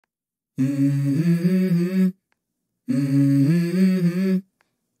Let's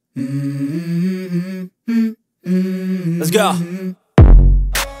go.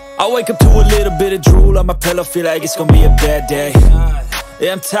 I wake up to a little bit of drool on my pillow, feel like it's gonna be a bad day.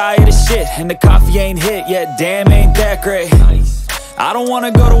 Yeah, I'm tired of shit, and the coffee ain't hit yet, damn, ain't that great. I don't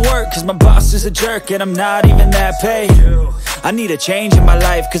wanna go to work, cause my boss is a jerk, and I'm not even that paid. I need a change in my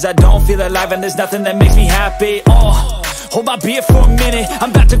life, cause I don't feel alive, and there's nothing that makes me happy. Hold my beer for a minute,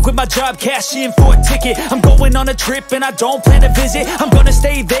 I'm about to quit my job, cash in for a ticket. I'm going on a trip and I don't plan to visit. I'm gonna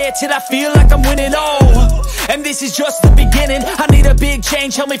stay there till I feel like I'm winning, and this is just the beginning. I need a big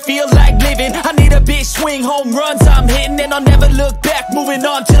change, help me feel like living. I need a big swing, home runs I'm hitting, and I'll never look back, moving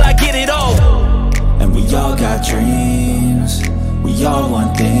on till I get it all. And we all got dreams, we all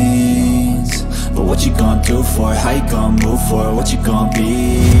want things, but what you gonna do for it? How you gonna move for it? What you gonna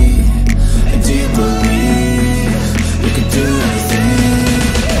be? And do you believe you can do anything?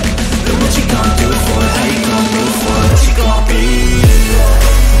 But what you gonna do for it? How you gonna move for it? What you gonna be?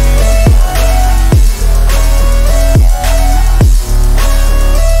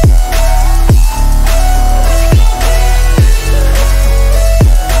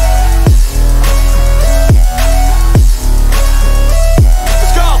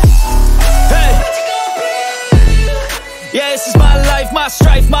 Let's go! Hey! Yeah, this is my life, my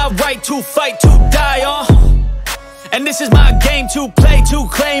strife, my right to fight, to die on. And this is my game to play, to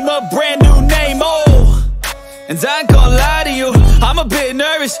claim a brand new name, And I ain't gonna lie to you, I'm a bit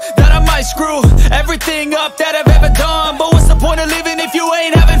nervous that I might screw everything up that I've ever done. But what's the point of living if you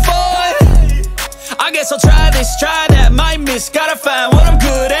ain't having fun? I guess I'll try this, try that, might miss, gotta find what I'm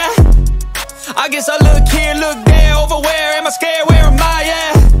good at. I guess I'll look here, look there, over where am I scared, where am I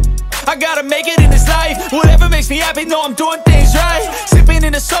at? I gotta make it in this life, whatever makes me happy, know I'm doing things right. Sipping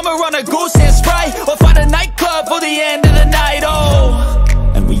in the summer on a goose and Sprite, or find a nightclub for the end of the night,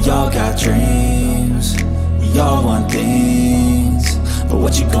 And we all got dreams, we all want things, but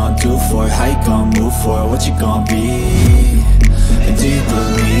what you gonna do for it? How you gonna move for it? What you gonna be? And do you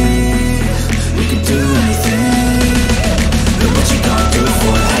believe you can do anything? But what you gonna do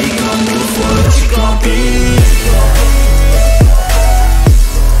for it? How you gonna move for it? What you gonna be?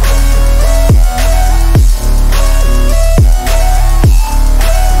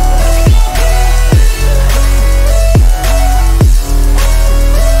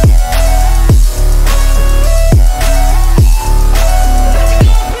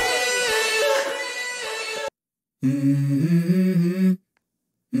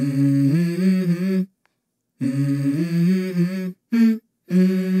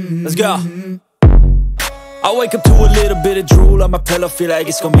 Let's go. I wake up to a little bit of drool on my pillow, feel like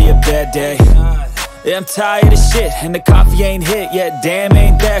it's gonna be a bad day. Yeah, I'm tired of shit, and the coffee ain't hit yet, damn,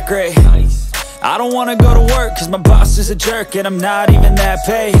 ain't that great. I don't wanna go to work, cause my boss is a jerk, and I'm not even that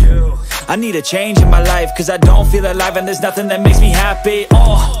paid. I need a change in my life, cause I don't feel alive, and there's nothing that makes me happy.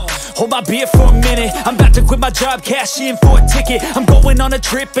 Hold my beer for a minute, I'm about to quit my job, cash in for a ticket. I'm going on a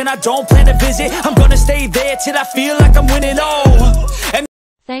trip and I don't plan to visit. I'm gonna stay there till I feel like I'm winning, and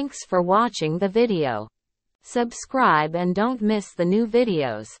thanks for watching the video. Subscribe and don't miss the new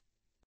videos.